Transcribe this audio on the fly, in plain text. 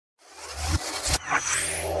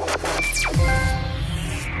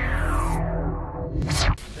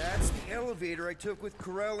That's the elevator I took with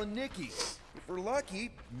Corell and Nikki. If we're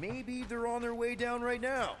lucky, maybe they're on their way down right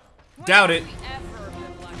now. Doubt it.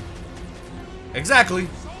 Exactly.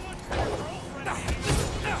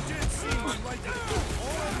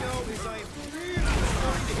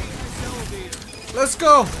 Let's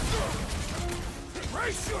go.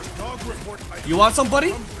 You want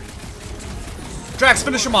somebody? Drax,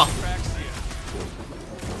 finish him off.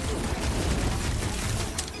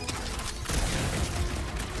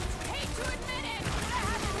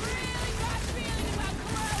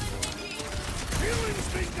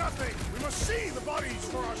 Feelings mean nothing. We must see the bodies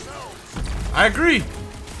for ourselves. I agree.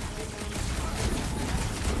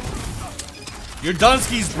 You're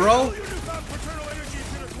Dunskies, bro.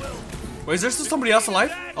 Wait, is there still somebody else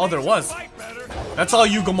alive? Oh, there was. That's all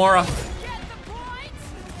you, Gamora.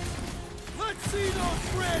 Let's see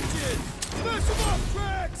those branches! Smash them up,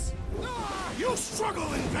 Drax! You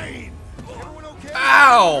struggle in vain. Everyone okay?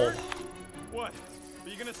 Ow! What? Are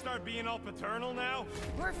you gonna start being all paternal now?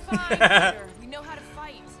 We're fine, Peter. We know how to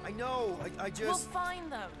fight. I know, I just... We'll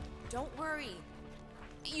find them. Don't worry.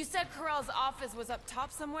 You said Corell's office was up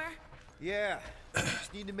top somewhere? Yeah,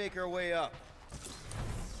 just need to make our way up.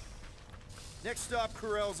 Next stop,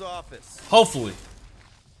 Corell's office. Hopefully.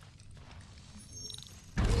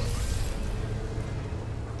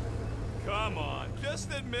 Come on,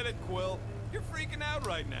 just admit it, Quill. You're freaking out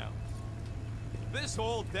right now. This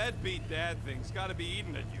whole deadbeat dad thing's gotta be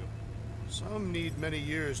eating at you. Some need many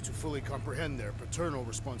years to fully comprehend their paternal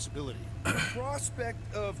responsibility. The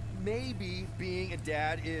prospect of maybe being a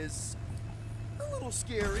dad is a little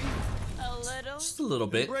scary. A little? Just a little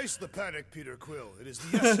bit. Embrace the panic, Peter Quill. It is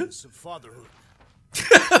the essence of fatherhood.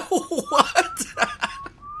 What?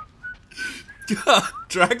 God,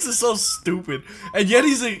 Drax is so stupid, and yet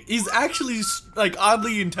he's actually like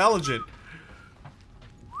oddly intelligent.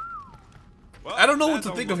 Well, I don't know what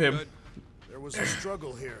that to think don't of him. look There was a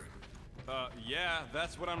struggle here. good. Yeah,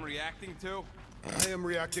 that's what I'm reacting to. I am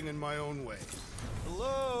reacting in my own way.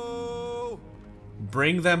 Hello?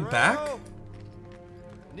 Bring them back? Corell?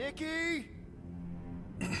 Nikki?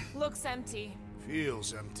 Looks empty.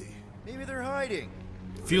 Feels empty. Maybe they're hiding.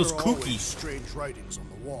 Feels There are kooky. always strange writings on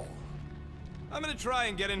the wall. I'm gonna try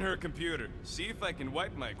and get in her computer, see if I can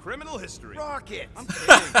wipe my criminal history. Rocket! I'm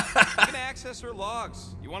kidding. I can access her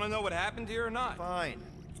logs. You wanna know what happened here or not? Fine.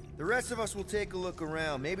 The rest of us will take a look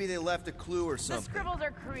around. Maybe they left a clue or The something. scribbles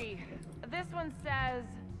are Cree. This one says,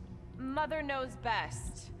 Mother knows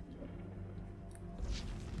best.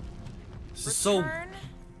 This is so Return,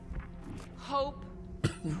 hope,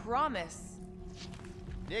 promise.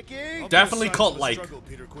 Nikki? I'll be Definitely assigned to the cult-like. struggle,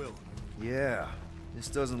 Peter Quill. Yeah, this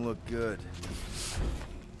doesn't look good.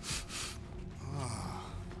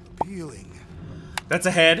 Appealing. That's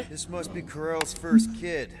a head. This must be Corell's first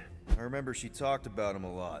kid. I remember she talked about him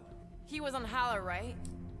a lot. He was on Hala, right?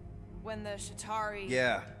 When the Shatari...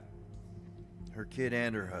 Yeah. Her kid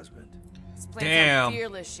and her husband. explains Damn. how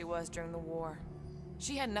fearless she was during the war.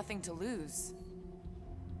 She had nothing to lose.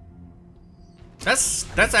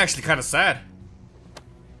 That's actually kind of sad.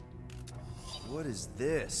 What is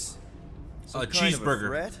this? Some A kind of cheeseburger.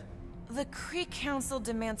 threat? The Kree Council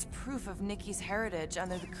demands proof of Nikki's heritage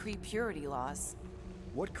under the Kree purity laws.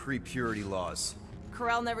 What Kree purity laws?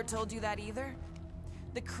 Corell never told you that either?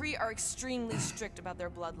 The Kree are extremely strict about their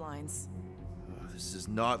bloodlines. Oh, this does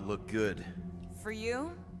not look good. For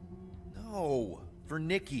you? No, for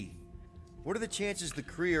Nikki. What are the chances the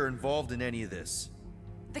Kree are involved in any of this?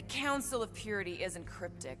 The Council of Purity isn't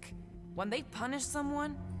cryptic. When they punish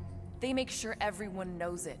someone, they make sure everyone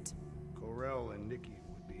knows it. Corell and Nikki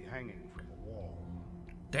would be hanging from a wall.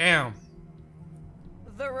 Damn.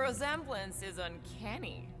 The resemblance is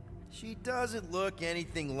uncanny. She doesn't look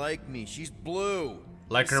anything like me. She's blue.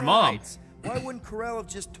 Like her mom. Besides, why wouldn't Corell have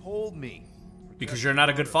just told me? Because you're not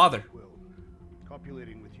a good father. Quill.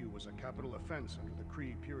 Copulating with you was a capital offense under the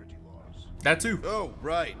Kree purity laws. That too. Oh,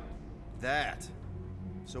 right. That.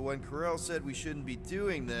 So when Corell said we shouldn't be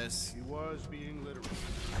doing this... He was being literal.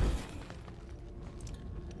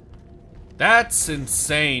 That's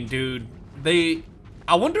insane, dude.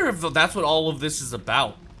 I wonder if that's what all of this is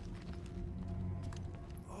about.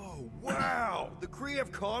 Oh, wow! The Kree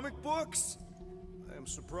have comic books? I am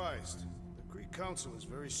surprised. The Kree Council is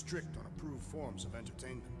very strict on approved forms of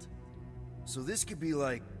entertainment. So this could be,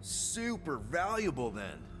 like, super valuable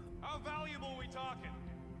then. How valuable we talking?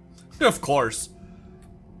 Of course.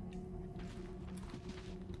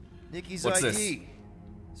 Nikki's What's ID.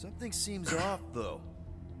 Something seems off, though.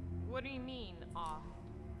 What do you mean, off?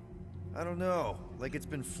 I don't know. Like it's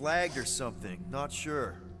been flagged or something. Not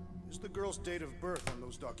sure. Is the girl's date of birth on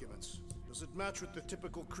those documents? Does it match with the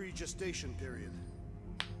typical Kree gestation period?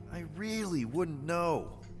 I really wouldn't know.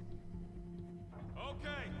 Okay,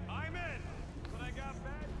 I'm in. But I got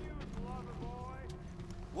bad news, lover boy.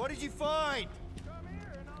 What did you find? Come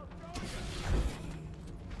here and I'll show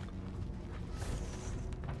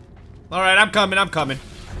you. Alright, I'm coming.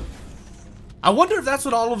 I wonder if that's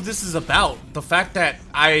what all of this is about. The fact that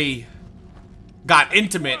I got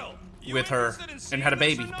intimate with her and had a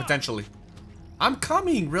baby, potentially. I'm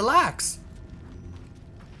coming, relax.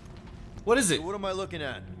 What is it? What am I looking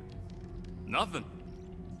at? Nothing.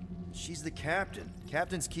 She's the captain.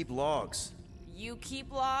 Captains keep logs. You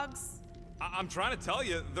keep logs? I'm trying to tell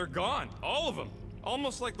you, they're gone. All of them.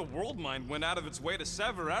 Almost like the world mind went out of its way to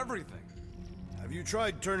sever everything. Have you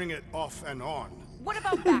tried turning it off and on? What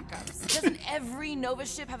about backups? Doesn't every Nova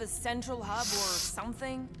ship have a central hub or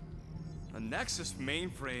something? A Nexus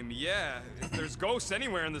mainframe, yeah. If there's ghosts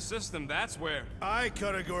anywhere in the system, that's where. I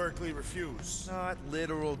categorically refuse. Not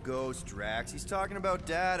literal ghost, Drax. He's talking about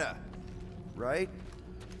data. Right?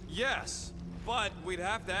 Yes, but we'd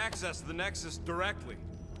have to access the Nexus directly.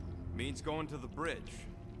 Means going to the bridge.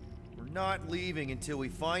 We're not leaving until we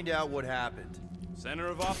find out what happened. Center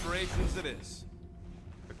of operations it is.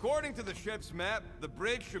 According to the ship's map, the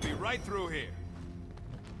bridge should be right through here.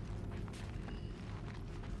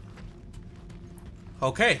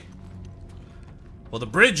 Okay. Well, the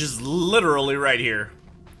bridge is literally right here.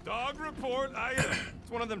 Dog report, it's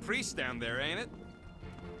one of them priests down there, ain't it?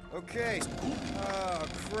 Okay. Oh,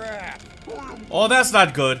 crap. Oh, that's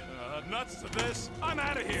not good. Nuts to this. I'm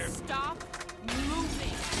out of here. Stop moving.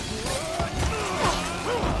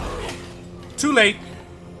 Too late.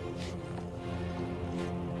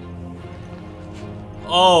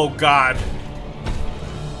 Oh, God.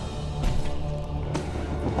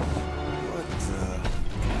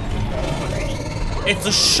 It's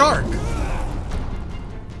a shark.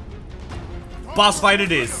 Boss fight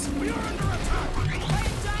it is.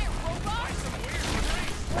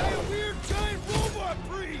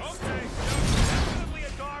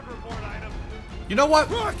 You know what?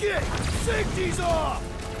 Rocket! Safety's off!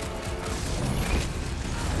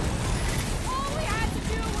 All we had to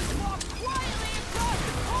do was walk quietly across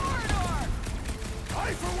the corridor.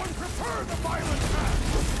 I, for one, prefer the violent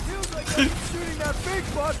path! Feels like I've been shooting that big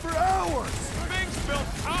bot for hours. Things built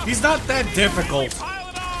up. He's not that difficult. Pile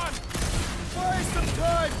it on. Buy some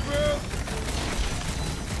time, bro.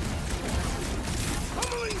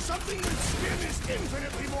 Pummeling something with skin is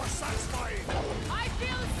infinitely more satisfying! I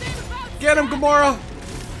feel the same about Get him, Gamora.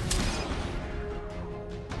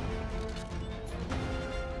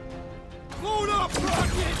 Load up,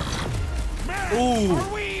 Rocket! Man, Ooh.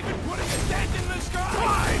 are we even putting a dent in the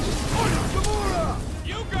sky? Gamora!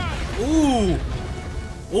 You got it. Ooh.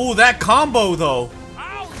 Ooh, that combo, though.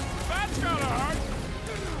 Ouch! That's gotta hurt.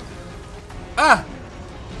 Ah.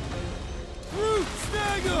 Root,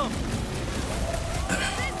 snag him.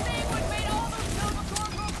 this thing would make all those Nova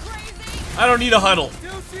Corps go crazy. I don't need a huddle.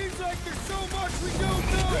 Still seems like there's so much we don't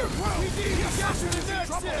know. We need to get to the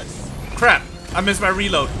Nexus. Crap. I missed my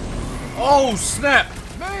reload. Oh, snap.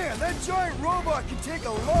 Man, that giant robot can take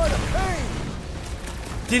a lot of pain.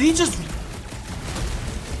 Did he just...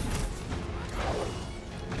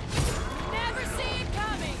 Never see it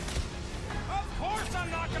coming. Of course I'm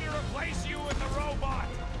not gonna replace you with a robot.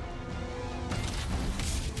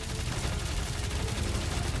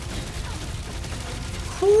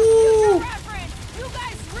 Ooh. Reference, you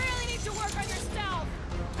guys really need to work on your stealth.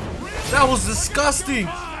 That was disgusting.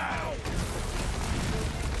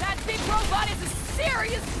 That big robot is a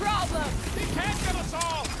serious problem. He can't get us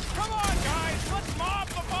all. Come on, guys. Let's mob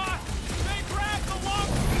the bot. They grabbed the lump.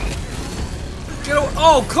 Get away.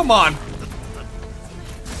 Oh, come on.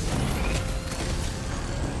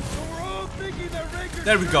 So we're all thinking that Raker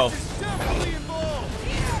There we go. is definitely involved.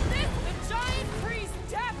 Yeah, this the giant priest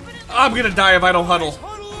definitely. I'm gonna die if I don't huddle.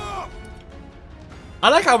 Huddle up! I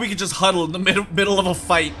like how we can just huddle in the middle of a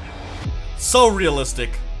fight. So realistic.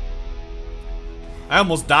 I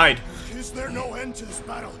almost died. Is there no end to this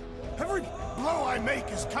battle? Every blow I make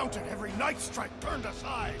is counted, every night strike turned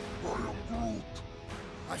aside. I am Groot.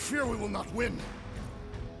 I fear we will not win.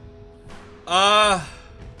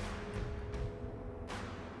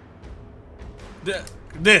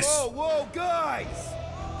 This. Whoa, whoa, guys!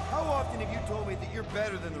 How often have you told me that you're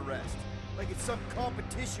better than the rest? Like it's some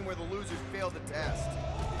competition where the losers fail the test.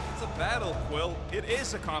 It's a battle, Quill. It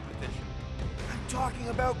is a competition. I'm talking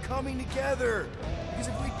about coming together. Because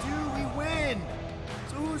if we do, we win.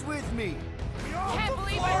 So who's with me? Can't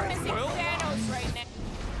believe I'm missing Thanos right now.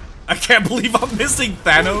 I can't believe I'm missing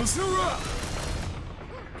Thanos.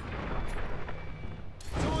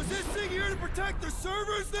 So is this thing here to protect the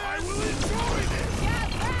servers then? I will enjoy this! Yeah,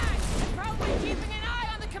 that! And probably keeping an eye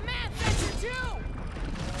on the command center, too!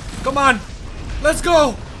 Come on. Let's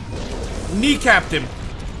go. Kneecapped him.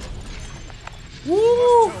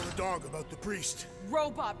 Woo! Tell the dog about the priest.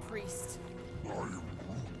 Robot priest.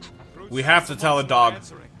 We have to tell a dog.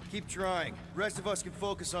 Keep trying. Rest of us can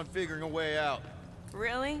focus on figuring a way out.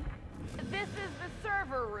 Really? This is the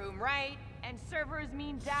server room, right? And servers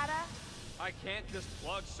mean data? I can't just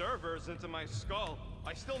plug servers into my skull.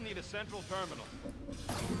 I still need a central terminal.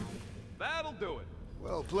 That'll do it.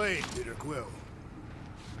 Well played, Peter Quill.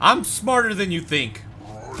 I'm smarter than you think.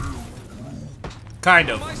 Kind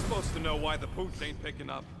How am of. I supposed to know why the pooch ain't picking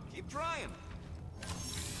up? Keep trying.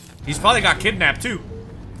 He's probably got kidnapped too.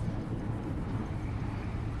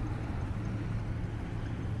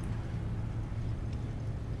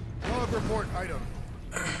 Log report item.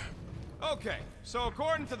 Okay, so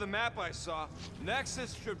according to the map I saw,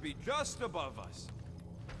 Nexus should be just above us.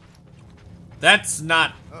 That's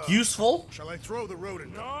not useful. Shall I throw the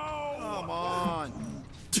rodent? Come on.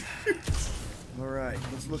 All right,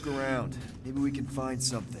 let's look around. Maybe we can find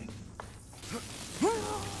something.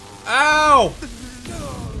 Ow!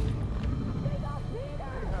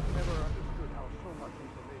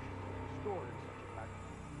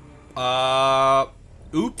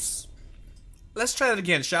 Oops. Let's try that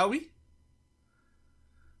again, shall we?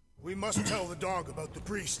 We must tell the dog about the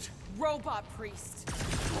priest. Robot priest.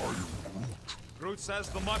 Groot says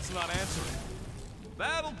the mutt's not answering.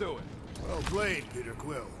 That'll do it. Well played, Peter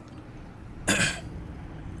Quill. How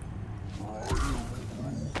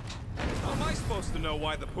am I supposed to know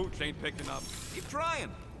why the pooch ain't picking up? Keep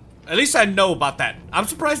trying. At least I know about that. I'm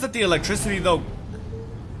surprised that the electricity though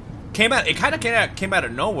came out. It kind of came out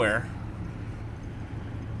of nowhere.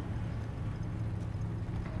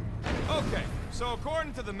 Okay, so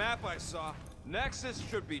according to the map I saw, Nexus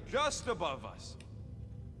should be just above us.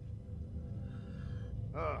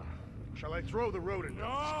 Shall I throw the rodent? No!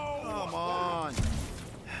 Come on.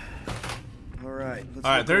 All right, let's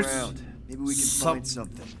All right, look there's around. Maybe we can find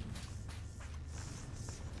something.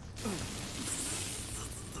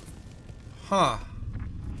 Huh.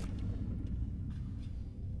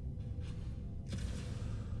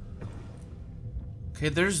 Okay,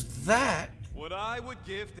 there's that. What I would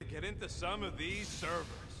give to get into some of these servers.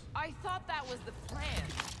 I thought that was the plan.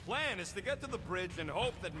 Plan is to get to the bridge and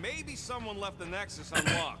hope that maybe someone left the Nexus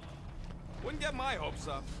unlocked. Wouldn't get my hopes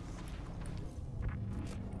up.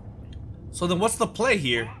 So then what's the play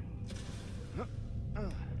here?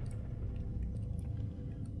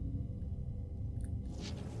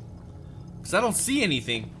 Because I don't see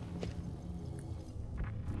anything.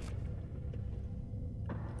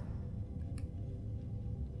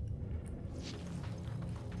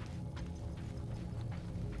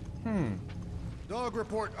 Dog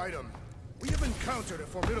report item. We have encountered a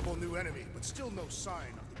formidable new enemy, but still no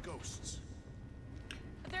sign of the ghosts.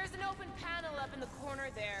 There's an open panel up in the corner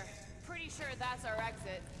there. Pretty sure that's our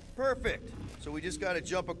exit. Perfect. So we just gotta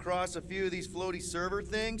jump across a few of these floaty server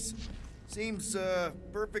things? Seems,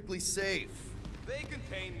 perfectly safe. They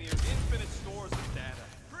contain near infinite stores of data.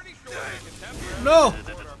 Pretty sure they can temporarily No.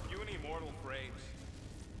 record our puny mortal frames.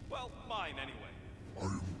 Well, mine anyway.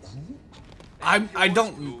 I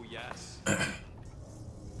don't. Ooh, yes. So,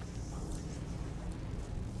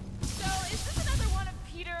 is this another one of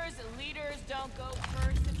Peter's leaders don't go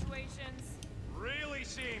first situations? Really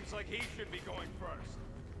seems like he should be going first.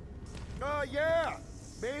 Yeah.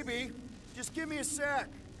 Maybe. Just give me a sec.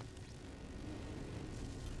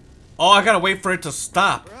 Oh, I gotta wait for it to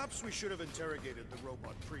stop. Perhaps we should have interrogated the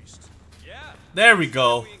robot priest. Yeah. There we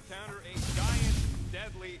go. We encounter a giant,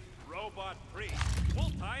 deadly robot priest.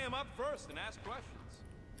 We'll tie him up first and ask questions.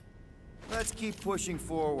 Let's keep pushing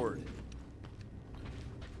forward.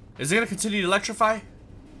 Is it gonna continue to electrify?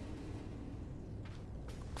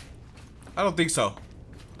 I don't think so.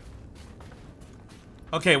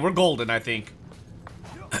 Okay, we're golden, I think.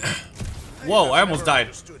 Whoa, I almost died.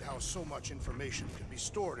 Understood how so much information could be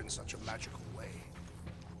stored in such a magical way.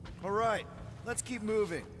 All right, let's keep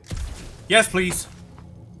moving. Yes, please.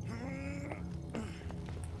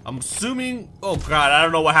 I'm assuming. Oh god, I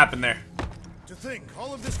don't know what happened there. To think,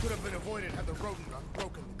 all of this could have been avoided had the rodent not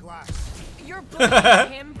broken the glass. You're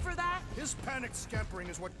blaming him for that? His panicked scampering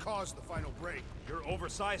is what caused the final break. Your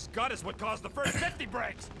oversized gut is what caused the first 50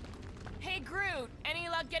 breaks. Hey, Groot, any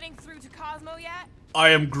luck getting through to Cosmo yet? I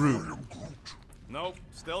am Groot. Nope,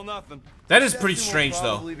 still nothing. That is pretty Reception will strange,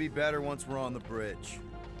 though. Probably be better once we're on the bridge.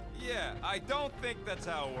 Yeah, I don't think that's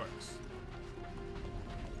how it works.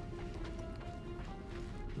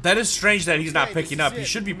 That is strange that he's not Okay, this picking is up. He it,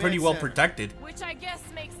 should be command pretty well center. protected. Which I guess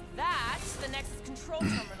makes that the Nexus control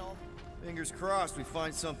terminal. Fingers crossed we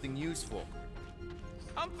find something useful.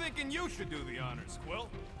 I'm thinking you should do the honors, Quill.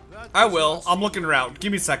 I will. I'm looking around.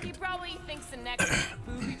 Give me a He second. probably thinks the next is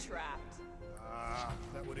booby-trapped.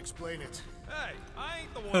 That would explain it. Hey, I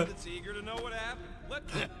ain't the one that's eager to know what happened. Let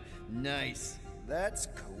go. Nice. That's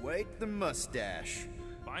quite the mustache.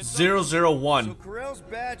 Find something. 001. So Corell's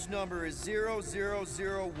badge number is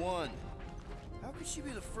 0001. How could she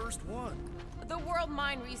be the first one? The world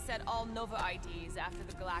mind reset all Nova IDs after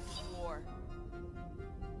the Galactic War.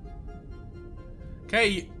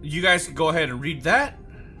 Okay, you guys can go ahead and read that.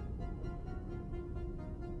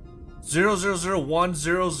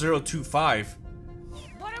 00010025.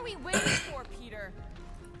 What are we waiting for, Peter?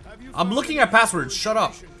 Have you I'm found looking any at passwords. Shut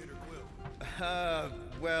up. information, Peter Quill?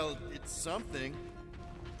 Well, it's something.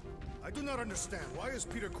 I do not understand. Why is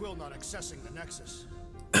Peter Quill not accessing the Nexus?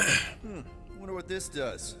 Wonder what this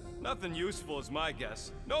does. Nothing useful is my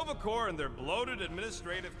guess. Nova Corps and their bloated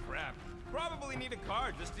administrative crap. Probably need a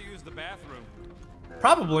card just to use the bathroom.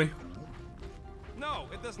 Probably. No,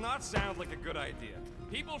 it does not sound like a good idea.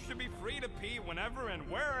 People should be free to pee whenever and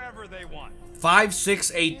wherever they want.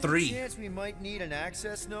 5683. Chance we might need an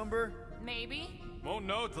access number? Maybe? Won't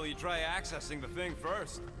know till you try accessing the thing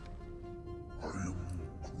first.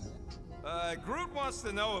 Groot wants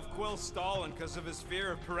to know if Quill's stalling because of his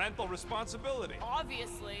fear of parental responsibility.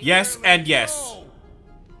 Obviously. Yes and yes.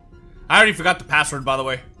 I already forgot the password, by the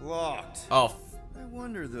way. Locked. Oh. I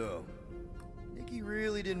wonder though. Nikki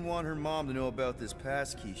really didn't want her mom to know about this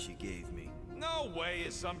passkey she gave me. No way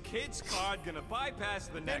is some kid's card gonna bypass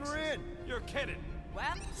the Nexus. we're in. You're kidding.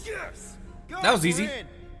 Well, Yes! Go, That was we're easy. in.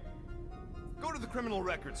 Go to the criminal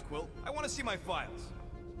records, Quill. I want to see my files.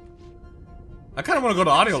 I kind of want to go to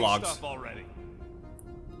audio See logs. stuff already.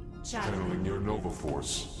 Channeling your Nova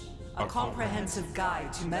Force. A comprehensive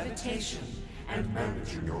guide to meditation And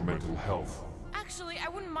managing your mental health. actually, I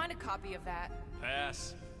wouldn't mind a copy of that.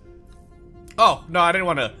 Pass. Oh, no, I didn't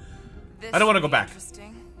want to. This I don't wanna should go be back.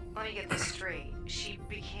 Interesting. Let me get this straight. She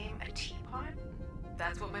became a teapot?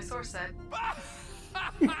 That's what my source said.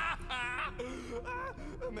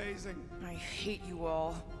 Amazing. I hate you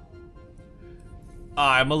all.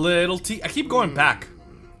 I'm a little I keep going back.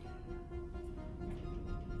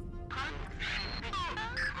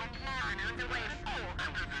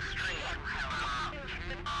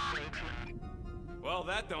 Well,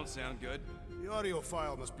 that don't sound good. The audio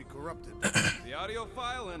file must be corrupted. The audio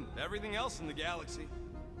file and everything else in the galaxy.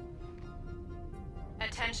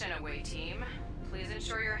 Attention, away team. Please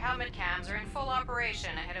ensure your helmet cams are in full operation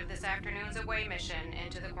ahead of this afternoon's away mission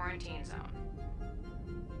into the quarantine zone.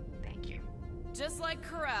 Thank you. Just like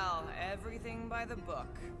Corell, everything by the book.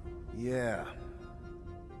 Yeah.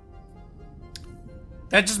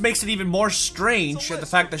 That just makes it even more strange It's a at the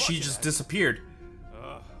list fact of that she bucket just items. disappeared.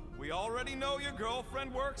 We already know your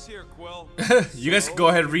girlfriend works here, Quill. You guys can go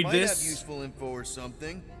ahead and read Might have this. useful info or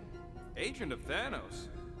something. Agent of Thanos.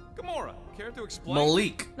 Gamora, care to explain?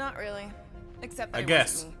 Malik. Not really. Except that I it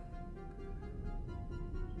guess. wasn't me.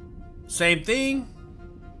 Same thing.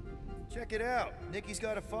 Check it out. Nikki's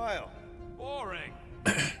got a file. Boring.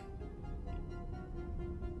 I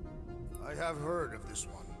have heard of this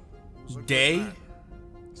one. It was a good Day. man.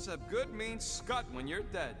 Except good means scut when you're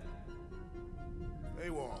dead.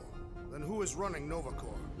 AWOL. Then who is running Nova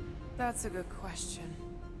Corps? That's a good question.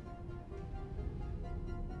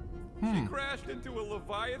 She crashed into a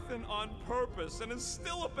Leviathan on purpose and is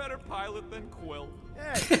still a better pilot than Quill.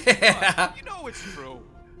 Hey, But you know it's true.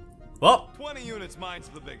 Well, 20 units, mine's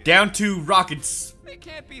the biggest. down to rockets. They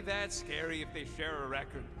can't be that scary if they share a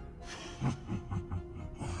record.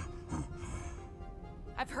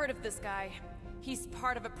 I've heard of this guy. He's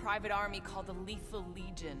part of a private army called the Lethal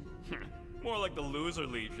Legion. More like the Loser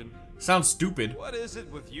Legion. Sounds stupid. What is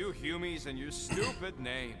it with you Humies and your stupid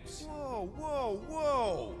names? whoa, whoa,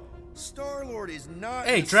 whoa! Star-Lord is not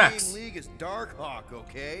Hey, in the Drax. same league as Darkhawk,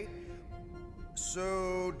 okay?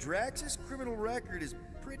 So, Drax's criminal record is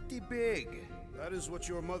pretty big. That is what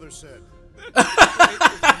your mother said.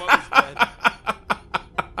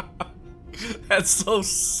 That's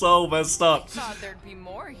so messed up. Thought there'd be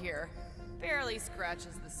more here. Barely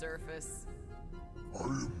scratches the surface.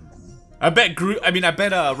 I bet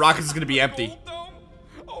Rockets is gonna be empty. Gold dome?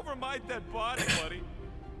 Over my dead body, buddy.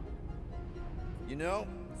 You know,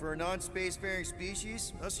 for a non-spacefaring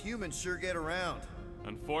species, us humans sure get around.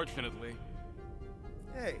 Unfortunately.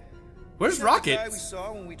 Hey, Where's is that the guy we Rockets?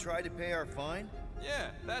 saw when we tried to pay our fine? Yeah,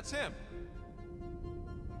 that's him.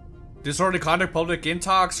 Disorderly conduct, public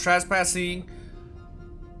intox, trespassing.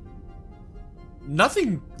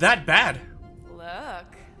 Nothing that bad.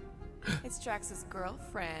 Look. It's Drax's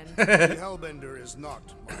girlfriend. The Hellbender is not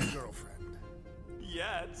my girlfriend.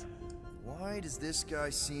 Yet. Why does this guy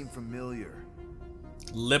seem familiar?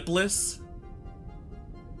 Lipless?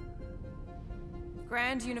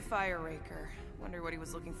 Grand Unifier Raker. Wonder what he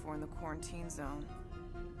was looking for in the quarantine zone.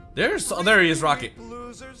 Oh, there he is, Rocket.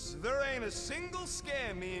 Losers, there ain't a single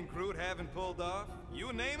scam me and Groot haven't pulled off.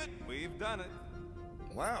 You name it, we've done it.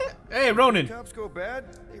 Wow. Hey, Ronan. Cops go bad?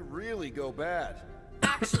 They really go bad.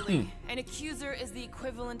 Actually, an accuser is the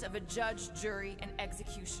equivalent of a judge, jury, and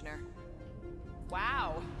executioner.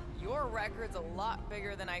 Wow, your record's a lot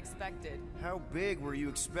bigger than I expected. How big were you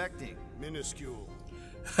expecting? Minuscule.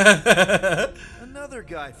 Another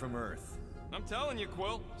guy from Earth. I'm telling you,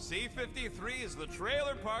 Quill, C-53 is the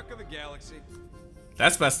trailer park of the galaxy.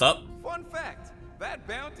 That's messed up. Fun fact, that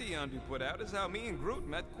bounty Yondu put out is how me and Groot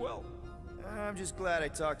met Quill. I'm just glad I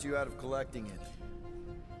talked you out of collecting it.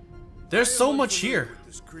 There's so much here.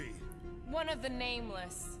 This Kree. One of the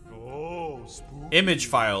nameless. Oh, spooky. Image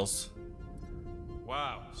files.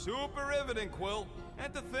 Wow, super riveting, Quill.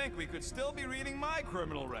 And to think we could still be reading my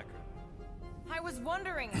criminal record. I was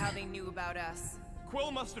wondering how they knew about us.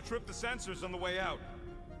 Quill must have tripped the sensors on the way out.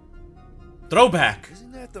 Throwback.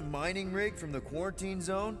 Isn't that the mining rig from the quarantine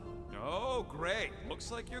zone? Oh, great. Looks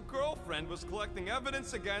like your girlfriend was collecting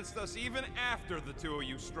evidence against us even after the two of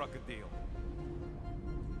you struck a deal.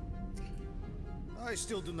 I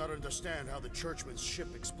still do not understand how the Churchman's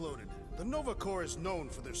ship exploded. The Nova Corps is known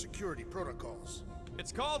for their security protocols.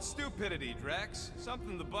 It's called stupidity, Drax.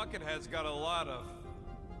 Something the Buckethead's got a lot of.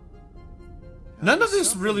 None of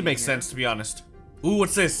this really makes sense, to be honest. Ooh,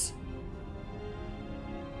 what's this?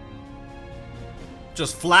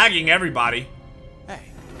 Just flagging everybody.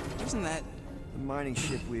 Hey, isn't that... The mining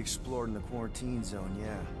ship we explored in the quarantine zone,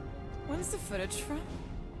 yeah. When's the footage from?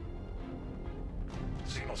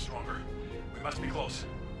 Signal stronger. We must be close.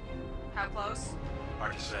 How close?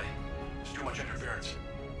 Hard to say. There's too much interference.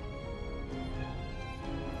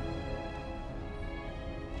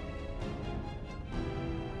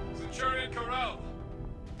 Centurion Corral.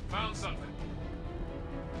 Found something.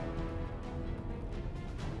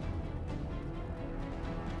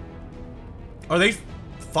 Are they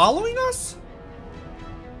following us?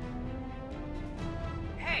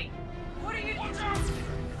 Hey, what are you doing?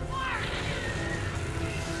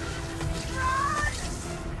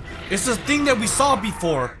 It's the thing that we saw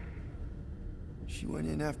before. She went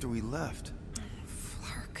in after we left.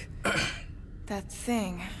 Flark. That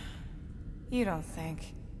thing. You don't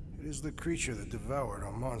think. It is the creature that devoured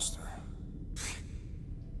our monster.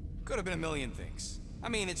 Could have been a million things. I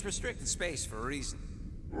mean, it's restricted space for a reason.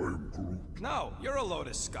 I am Groot. No, you're a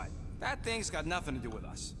Lotus Scud. That thing's got nothing to do with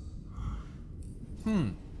us.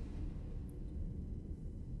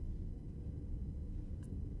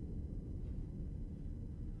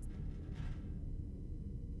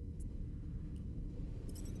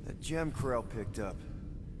 That gem Corral picked up.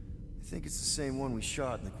 I think it's the same one we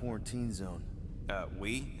shot in the quarantine zone.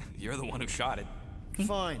 We? You're the one who shot it.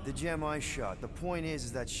 Fine, the gem I shot. The point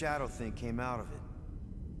is that shadow thing came out of it.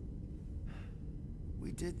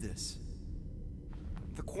 We did this.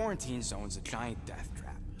 The quarantine zone's a giant death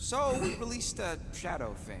trap. So we released a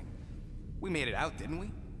shadow thing. We made it out, didn't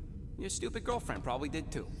we? Your stupid girlfriend probably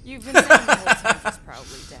did too. You've been saying the whole time she's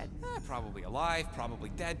probably dead. Probably alive, probably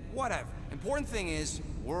dead, whatever. Important thing is,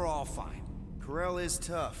 we're all fine. Corral is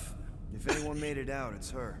tough. If anyone made it out,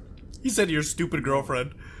 it's her. He said your stupid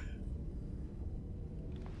girlfriend.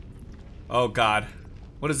 Oh god.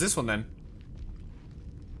 What is this one then?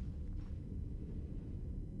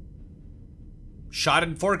 Shot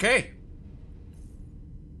in 4K.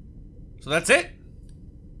 So that's it?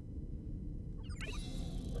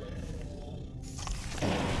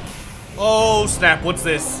 Oh snap, what's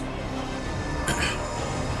this?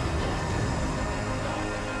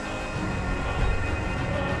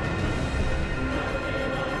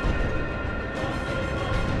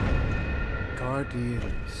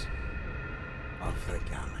 Guardians of the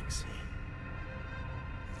galaxy.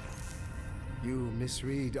 You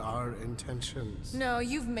misread our intentions. No,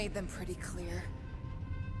 you've made them pretty clear.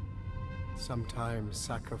 Sometimes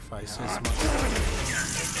sacrifices must...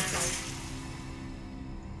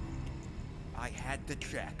 I had to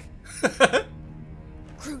check.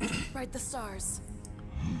 Groot, write the stars.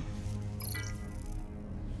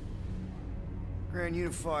 Grand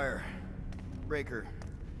Unifier. Raker.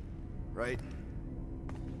 Right?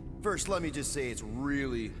 First, let me just say it's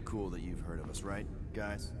really cool that you've heard of us, right,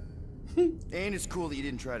 guys? And it's cool that you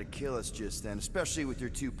didn't try to kill us just then, especially with your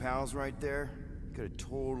two pals right there. Could have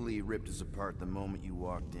totally ripped us apart the moment you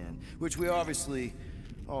walked in, which we obviously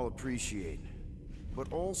all appreciate.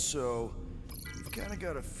 But also, we've kind of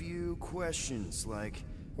got a few questions, like...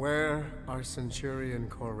 Where are Centurion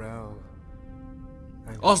Corral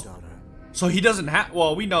and his Oh, daughter? So he doesn't have.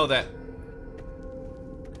 Well, we know that.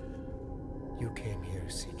 You came here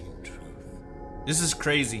seeking truth. This is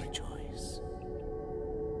crazy. Rejoice.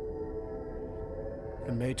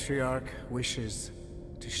 The matriarch wishes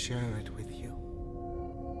to share it with you.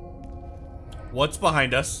 What's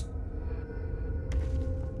behind us?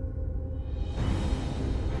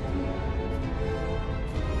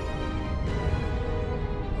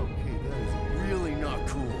 Okay, that is really not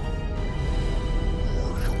cool.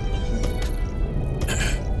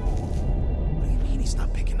 What do you mean he's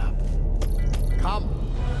not picking up? Come.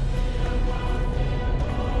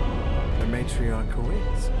 The matriarch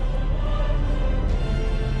awaits.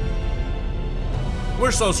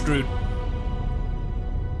 We're so screwed.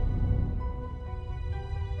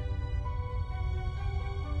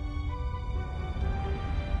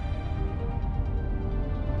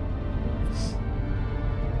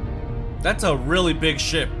 That's a really big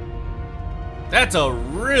ship. That's a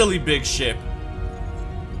really big ship.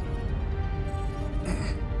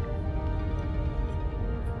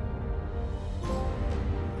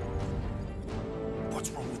 What's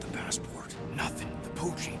wrong with the passport? Nothing. The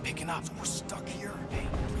pooch ain't picking up. So we're stuck here. Hey,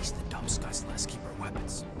 at least the dumb scuds let us keep our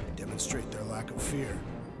weapons. Demonstrate their lack of fear.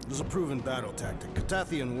 It was a proven battle tactic.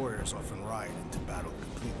 Katathian warriors often ride into battle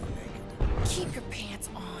completely naked. Keep your pants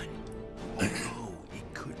on. Oh no,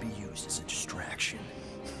 it could be used as a distraction.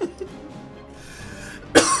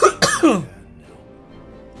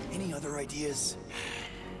 Any other ideas?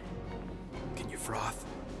 Can you froth?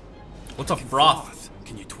 What's a froth?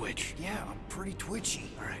 Can you twitch? Yeah, I'm pretty twitchy.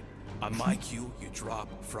 All right. On my cue, you drop,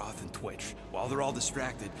 froth, and twitch. While they're all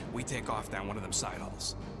distracted, we take off down one of them side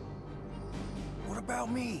halls. What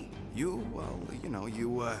about me? You, well, you know,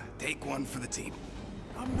 you, take one for the team.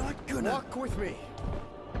 I'm not gonna... Walk with me.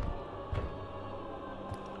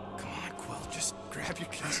 Come on, Quill, just grab your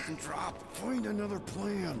chest and drop. Find another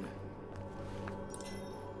plan.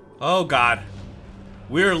 Oh god.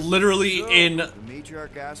 We're literally So, in the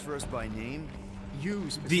matriarch asked for us by name? You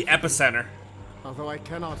the specifically, epicenter. although I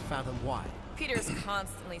cannot fathom why. Peter's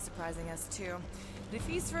constantly surprising us too. But if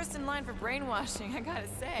he's first in line for brainwashing, I gotta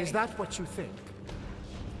say. Is that what you think?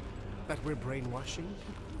 That we're brainwashing?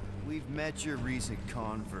 We've met your recent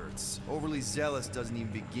converts. Overly zealous doesn't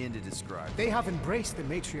even begin to describe it. They have embraced the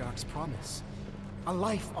matriarch's promise. A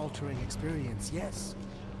life-altering experience, yes,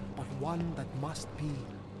 but one that must be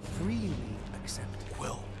freely accepted.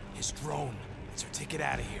 Quill, his drone. It's our ticket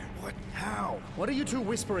out of here. What? How? What are you two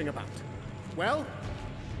whispering about? Well,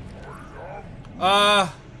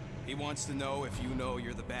 He wants to know if you know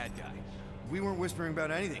you're the bad guy. We weren't whispering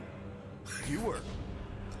about anything. You were.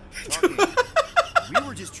 Talking. We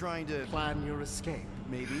were just trying to... plan your escape.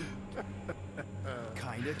 Maybe.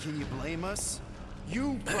 Kinda. Can you blame us?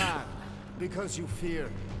 You plan because you fear.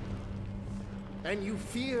 And you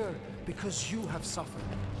fear because you have suffered.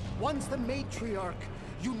 Once the matriarch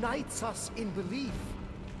unites us in belief,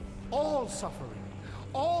 all suffering,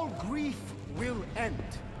 all grief will end.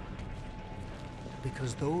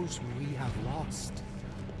 Because those we have lost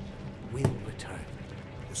will return.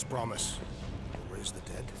 This promise will raise the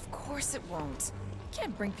dead. Of course it won't. You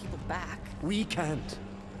can't bring people back. We can't.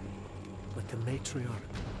 But the matriarch,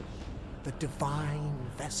 the divine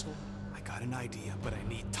vessel, I got an idea, but I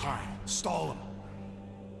need time. Stall him.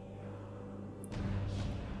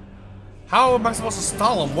 How am I supposed to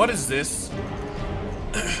stall him? What is this?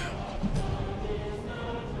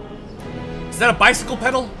 Is that a bicycle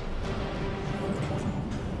pedal?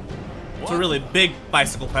 It's a really big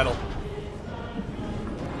bicycle pedal.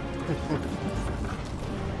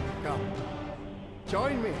 come.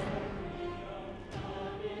 Join me.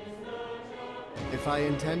 If I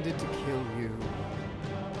intended to kill you,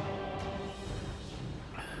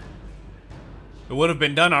 It would have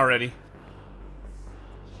been done already.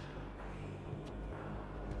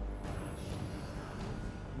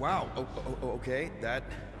 Wow. Okay. That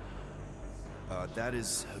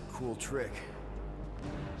is a cool trick.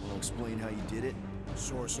 Wanna explain how you did it?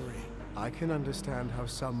 Sorcery. I can understand how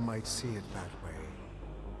some might see it that way.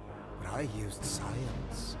 But I used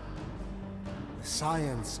science. The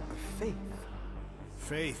science of faith.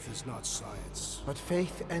 Faith is not science. But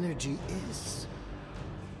faith energy is.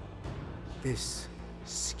 This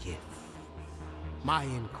skiff. My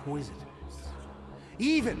inquisitors.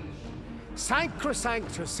 Even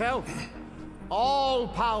Sacrosanct herself. All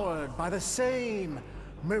powered by the same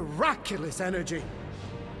miraculous energy.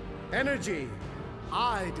 Energy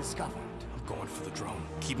I discovered. I'm going for the drone.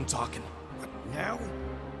 Keep him talking. Now?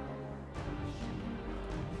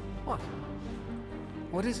 What?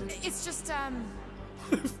 What is it? It's just,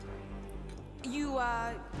 you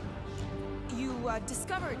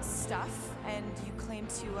discovered stuff, and you claim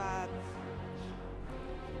to,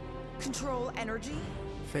 control energy?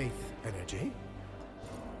 Faith energy?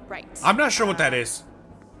 Right. I'm not sure what that is.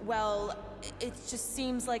 Well, it just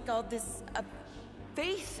seems like all this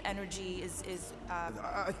faith energy is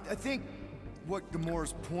I think what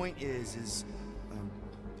Gamora's point is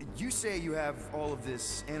you say you have all of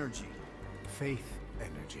this energy. Faith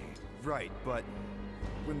energy. Right, but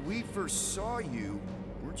when we first saw you,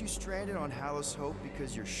 weren't you stranded on Hallis Hope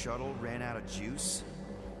because your shuttle ran out of juice?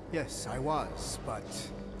 Yes, I was, but...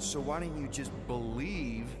 So why don't you just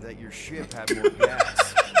believe that your ship had more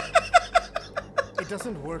gas? It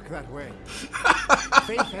doesn't work that way.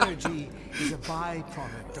 Faith energy is a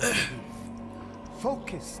byproduct of belief.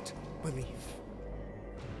 Focused belief.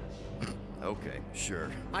 Okay, sure.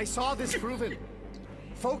 I saw this proven.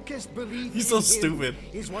 Focused belief He's so in him stupid.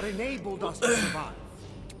 is what enabled us to survive.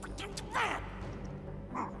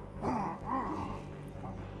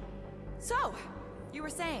 So, you were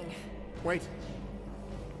saying? Wait.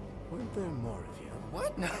 Weren't there more of you?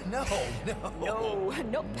 What? No. No,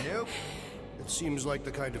 nope. Nope. It seems like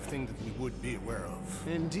the kind of thing that we would be aware of.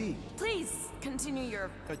 Indeed. Please continue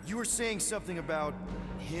your. You were saying something about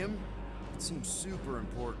him? It seems super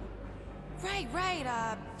important. Right.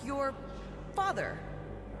 Your father,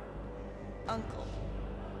 uncle,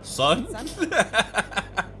 Son?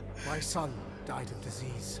 My son died of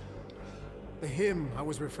disease. The him I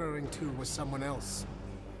was referring to was someone else.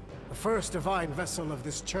 The first divine vessel of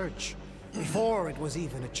this church, before it was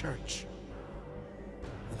even a church.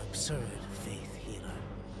 An absurd faith healer,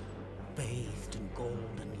 bathed in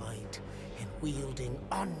golden light and wielding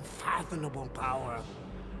unfathomable power.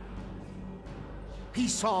 He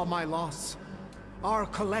saw my loss, our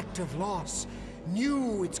collective loss,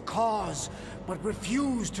 knew its cause, but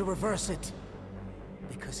refused to reverse it.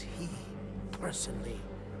 Because he, personally,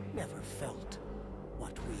 never felt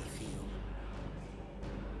what we feel.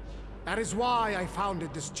 That is why I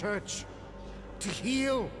founded this church. To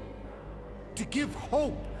heal. To give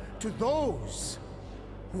hope to those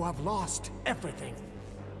who have lost everything.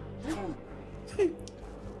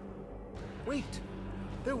 Wait,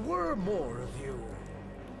 there were more of you.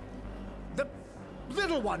 The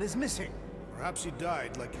little one is missing. Perhaps he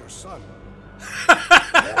died like your son.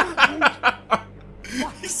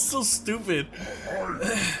 He's so stupid.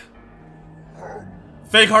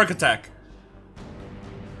 Fake heart attack.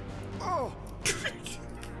 Oh!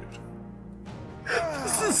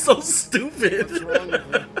 This is so stupid. What's wrong with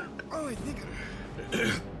me? Oh, I think...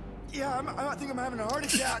 Yeah, I think I'm having a heart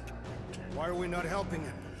attack. Why are we not helping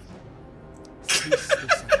him?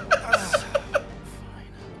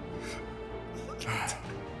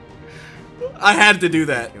 I had to do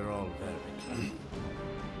that. You're all better.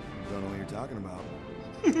 Don't know what you're talking about.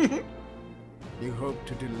 You hope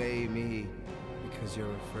to delay me because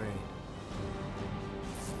you're afraid.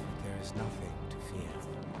 There is nothing to fear.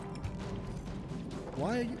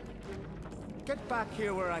 Why are you... Get back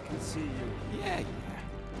here where I can see you. Yeah.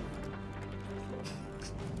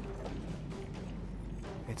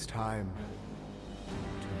 It's time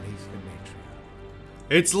to release the matriarch.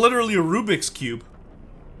 It's literally a Rubik's Cube.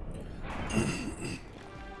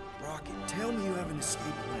 Rocky, tell me you have an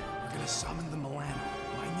escape plan. We're gonna summon the Milano.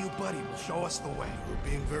 My new buddy will show us the way. We're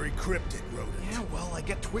being very cryptic, Rodent. Yeah, well, I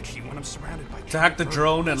get twitchy when I'm surrounded by To hack the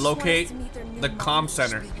drone and locate to meet their new the mom. comm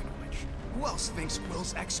center. Speaking of which, who else thinks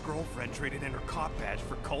Quill's ex-girlfriend traded in her cop badge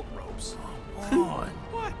for cult robes? Come on.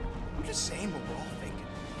 What? I'm just saying what we're all thinking.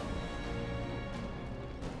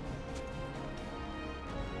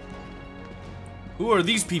 Who are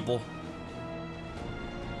these people?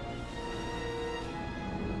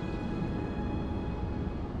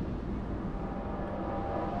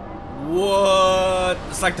 What?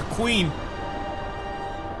 It's like the Queen.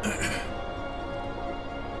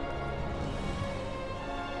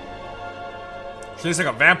 She looks like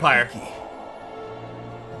a vampire.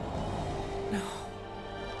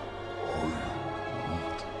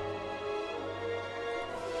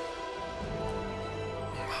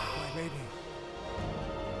 My lady,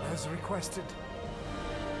 as requested,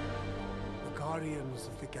 the Guardians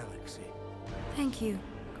of the Galaxy. Thank you,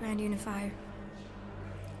 Grand Unifier.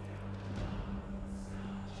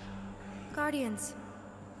 Guardians,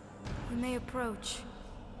 you may approach.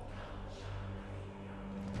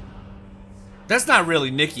 That's not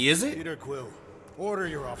really Nikki, is it? Peter Quill, order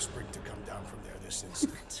your offspring to come down from there this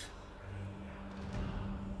instant.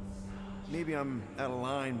 Maybe I'm out of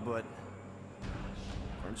line, but...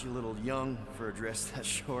 Aren't you a little young for a dress that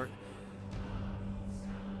short?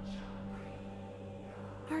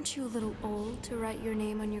 Aren't you a little old to write your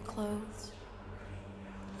name on your clothes?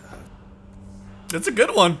 That's a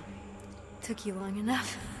good one. Took you long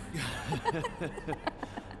enough.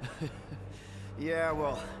 Yeah,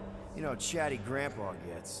 well, you know, chatty grandpa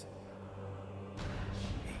gets.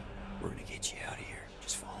 Hey, we're gonna get you out of here.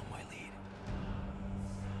 Just follow my lead.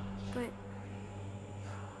 But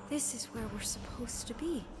this is where we're supposed to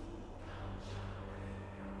be.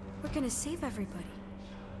 We're gonna save everybody.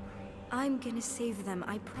 I'm gonna save them,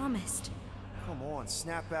 I promised. Come on,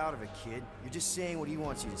 snap out of it, kid. You're just saying what he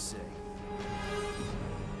wants you to say.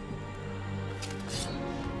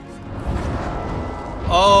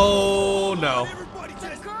 Oh no.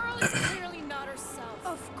 The girl is clearly not herself.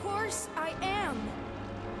 Of course I am.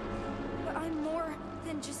 But I'm more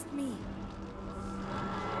than just me.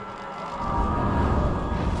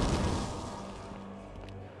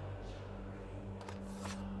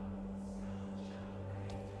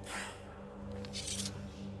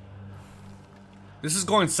 This is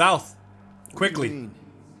going south. What Quickly. do you mean?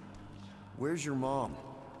 Where's your mom?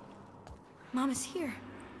 Mama's here.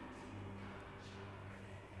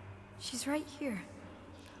 She's right here.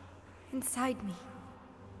 Inside me.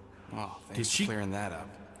 Oh, thanks for clearing that up.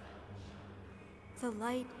 The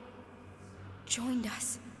light joined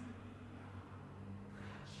us.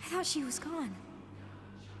 I thought she was gone.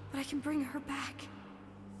 But I can bring her back.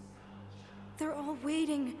 They're all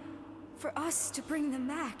waiting for us to bring them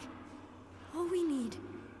back. All we need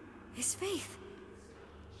is faith.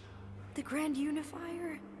 The Grand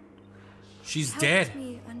Unifier. She's dead. Helped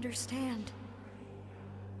me understand.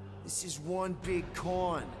 This is one big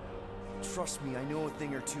con. Trust me, I know a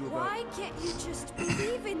thing or two about... Why can't you just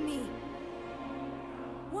believe in me?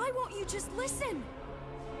 Why won't you just listen?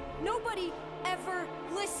 Nobody ever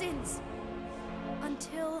listens.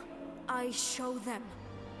 Until I show them.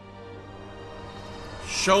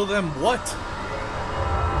 Show them what?